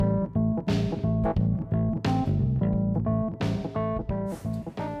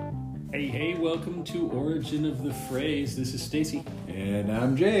welcome to Origin of the Phrase. This is Stacey. And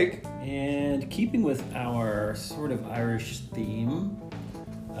I'm Jake. And keeping with our sort of Irish theme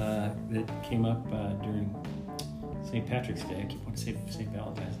that came up during St. Patrick's Day. I keep wanting to say St.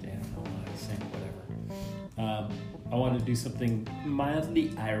 Valentine's Day. I don't know why I was saying whatever. I wanted to do something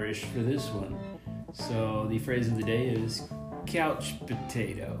mildly Irish for this one. So the phrase of the day is couch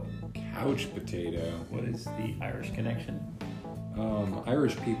potato. Couch potato. What is the Irish connection?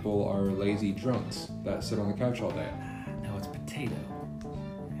 Irish people are lazy drunks that sit on the couch all day. No, it's potato.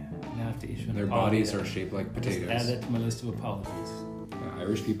 Now I have to issue an Their apology. bodies are shaped like potatoes. Just add that to my list of apologies.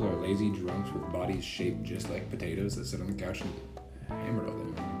 Irish people are lazy drunks with bodies shaped just like potatoes that sit on the couch and hammer all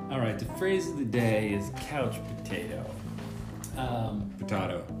day. All right, the phrase of the day is couch potato.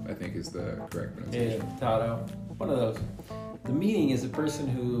 Potato, I think, is the correct Yeah, pronunciation. potato. One of those. The meaning is a person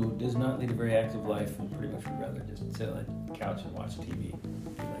who does not lead a very active life and pretty much would rather just sit on the couch and watch TV,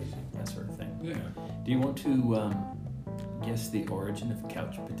 be lazy, that sort of thing. Yeah. Do you want to guess the origin of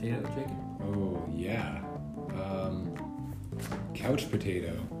couch potato, Jacob? Oh, yeah. Couch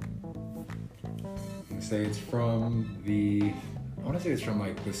potato. I'm gonna say it's from the like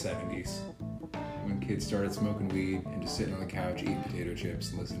the 70s. When kids started smoking weed and just sitting on the couch, eating potato chips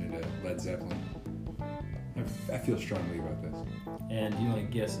and listening to Led Zeppelin. I feel strongly about this. And do you want to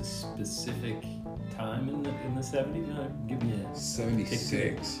guess a specific time in the 70s? You want to give me a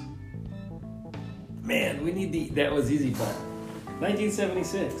 76. Man, we need that was easy, but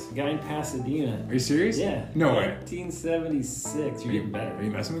 1976, guy in Pasadena. Are you serious? Yeah. No way. 1976. You're getting better. Are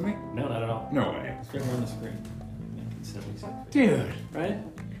you messing with me? No, not at all. No way. It's right here on the screen. 1976. Dude. Right?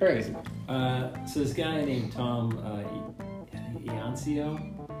 Crazy. So this guy named Tom Iancio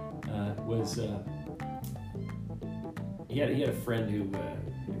was... He had a friend who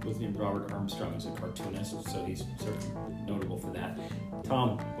was named Robert Armstrong, who's a cartoonist, so he's sort of notable for that.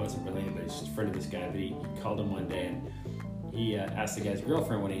 Tom wasn't related, but he's just a friend of this guy. But he called him one day and he asked the guy's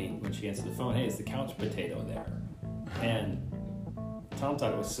girlfriend when she answered the phone, "Hey, is the couch potato there?" And Tom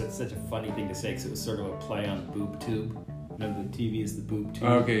thought it was such a funny thing to say because it was sort of a play on boob tube. You know, the TV is the boob tube.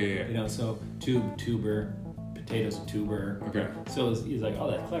 Okay, yeah. You know, so tuber, potato's a tuber. Okay. So he's like,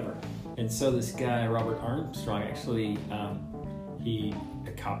 "Oh, that's clever." And so this guy, Robert Armstrong, actually, he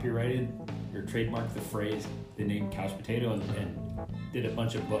copyrighted or trademarked the phrase, the name couch potato, and did a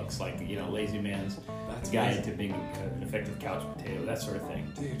bunch of books like, Lazy Man's Guide to Being an Effective Couch Potato, that sort of thing.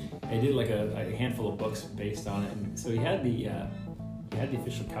 Dude. And he did like a handful of books based on it. And so he had the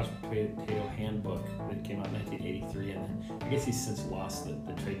official couch potato handbook that came out in 1983, and then I guess he's since lost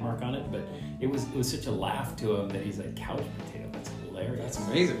the trademark on it. But it was such a laugh to him that he's like, couch potato, that's hilarious. That's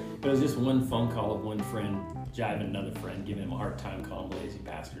amazing. But it was just one phone call of one friend jiving another friend, giving him a hard time, calling him a lazy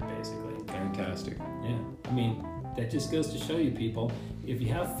bastard, basically. Fantastic. Yeah, I mean, that just goes to show you, people, if you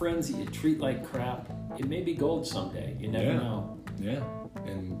have friends that you treat like crap, it may be gold someday. You never know. Yeah,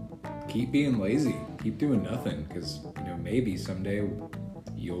 and keep being lazy. Keep doing nothing, because maybe someday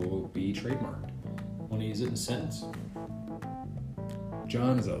you'll be trademarked. Want to use it in a sentence?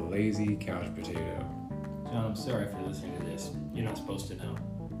 John is a lazy couch potato. John, I'm sorry for listening to this. You're not supposed to know.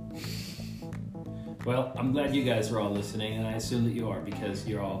 Well, I'm glad you guys are all listening, and I assume that you are because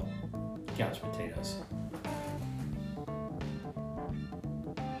you're all couch potatoes.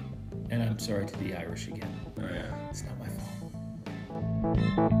 And I'm sorry to the Irish again. Oh yeah. It's not my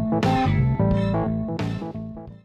fault.